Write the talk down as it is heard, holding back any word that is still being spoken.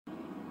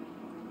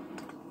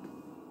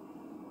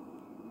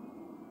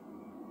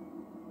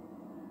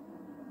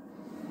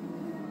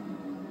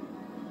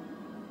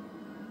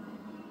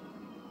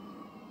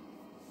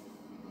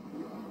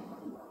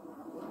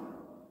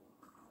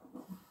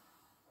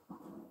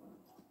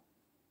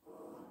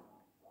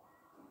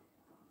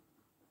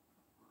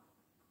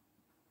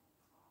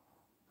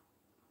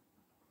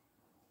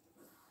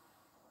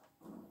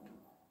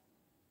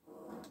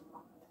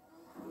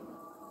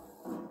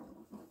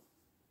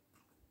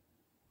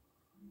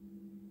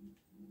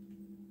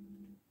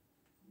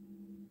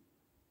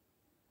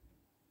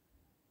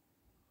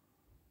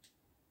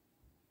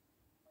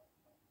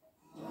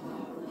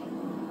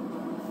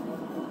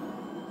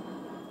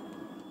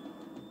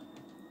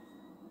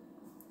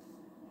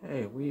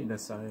Hey, we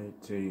decided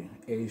to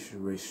age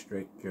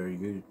restrict your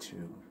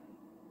YouTube.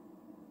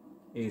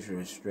 Age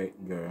restrict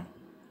your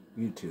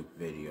YouTube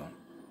video.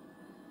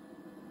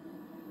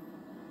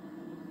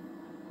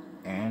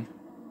 And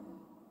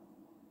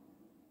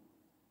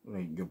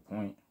like your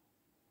point.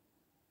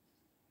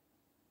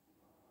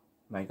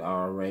 Like I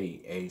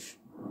already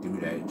do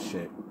that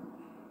shit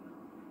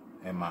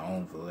at my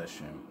own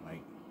volition.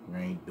 Like you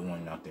ain't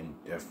doing nothing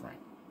different.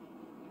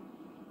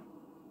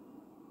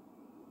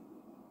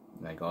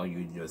 Like all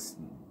you just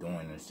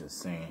doing is just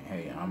saying,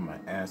 hey, I'm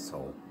an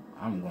asshole.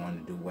 I'm going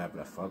to do whatever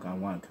the fuck I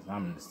want because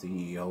I'm the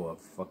CEO of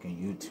fucking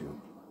YouTube.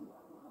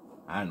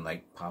 I don't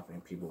like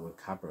popping people with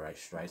copyright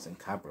strikes and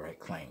copyright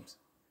claims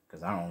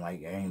because I don't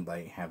like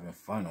anybody having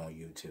fun on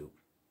YouTube.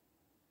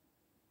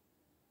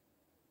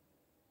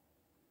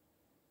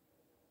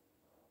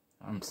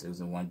 I'm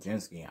Susan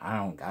Wojcinski. I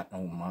don't got no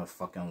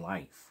motherfucking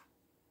life.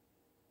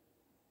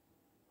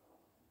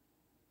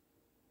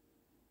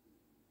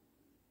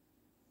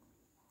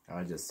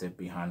 I just sit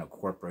behind a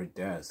corporate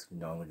desk, you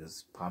know,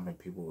 just popping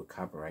people with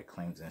copyright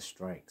claims and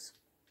strikes.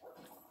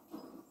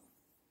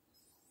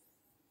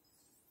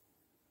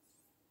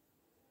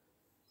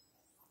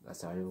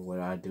 That's what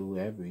I do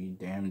every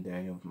damn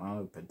day of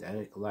my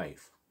pathetic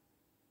life.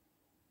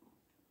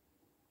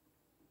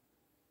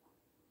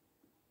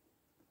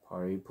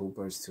 Party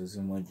pooper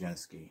Susan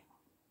Wojcinski.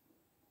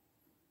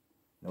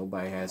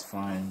 Nobody has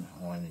fun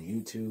on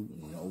YouTube.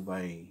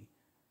 Nobody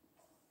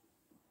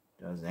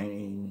does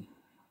any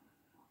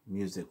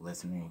music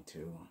listening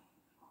to.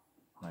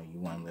 Like, you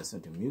want to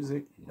listen to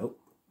music? Nope.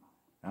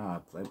 Nah,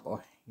 playboy,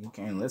 you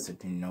can't listen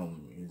to no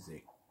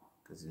music.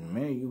 Because the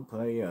minute you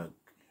play a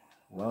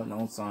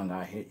well-known song,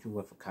 I hit you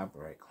with a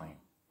copyright claim.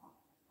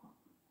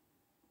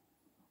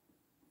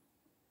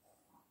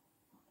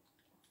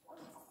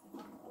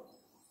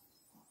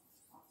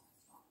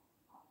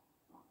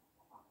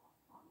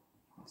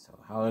 So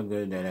how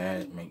good did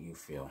that make you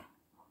feel?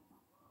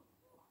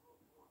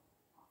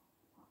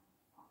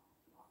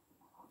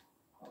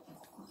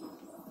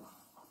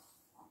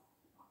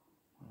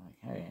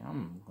 Like, hey,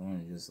 I'm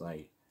going to just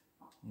like,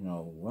 you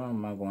know, what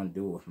am I going to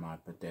do with my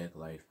pathetic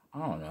life?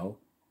 I don't know.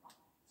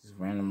 Just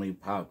randomly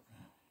pop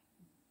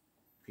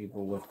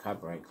people with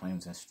copyright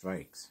claims and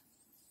strikes.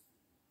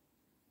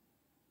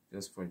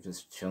 Just for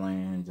just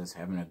chilling and just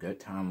having a good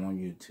time on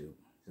YouTube.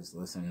 Just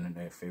listening to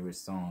their favorite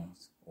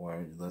songs.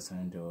 Or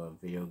listening to a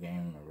video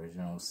game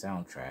original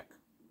soundtrack.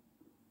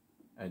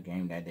 A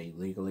game that they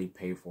legally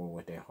pay for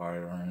with their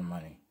hard-earned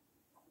money.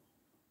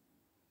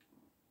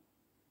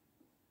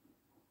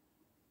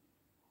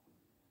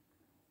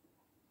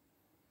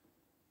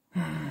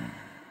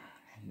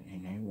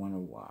 and they wonder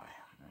why.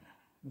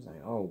 It's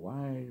like, oh,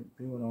 why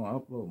people don't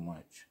upload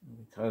much?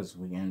 Because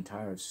we're getting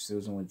tired of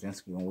Susan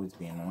Wojcinski always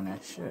being on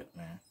that shit,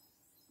 man.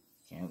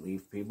 Can't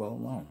leave people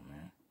alone,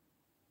 man.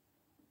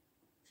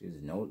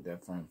 She's no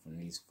different from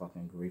these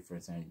fucking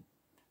griefers and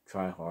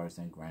tryhards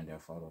and Grand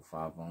Theft Auto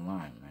 5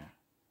 online, man.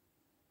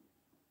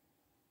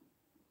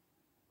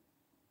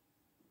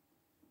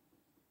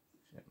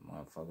 Shit,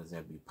 motherfuckers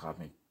that be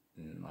popping,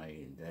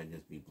 like, that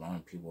just be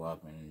blowing people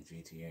up in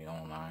GTA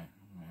Online,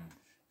 man.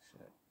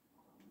 Shit.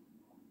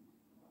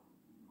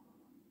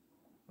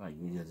 Like,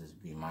 you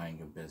just be minding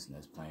your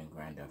business playing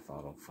Grand Theft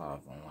Auto 5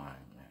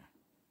 online, man.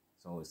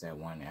 It's always that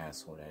one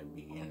asshole that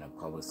be in the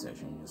public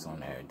session just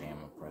on that damn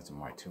Impressive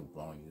Mark 2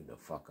 blowing you the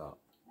fuck up.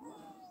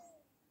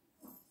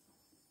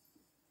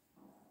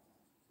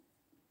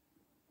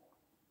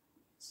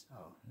 So,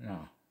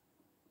 no.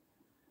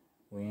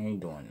 We ain't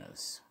doing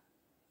this.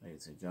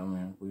 Ladies and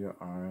gentlemen, we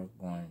are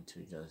going to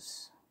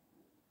just,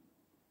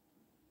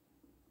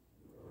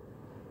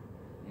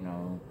 you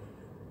know,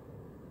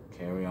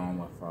 carry on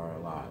with our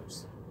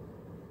lives.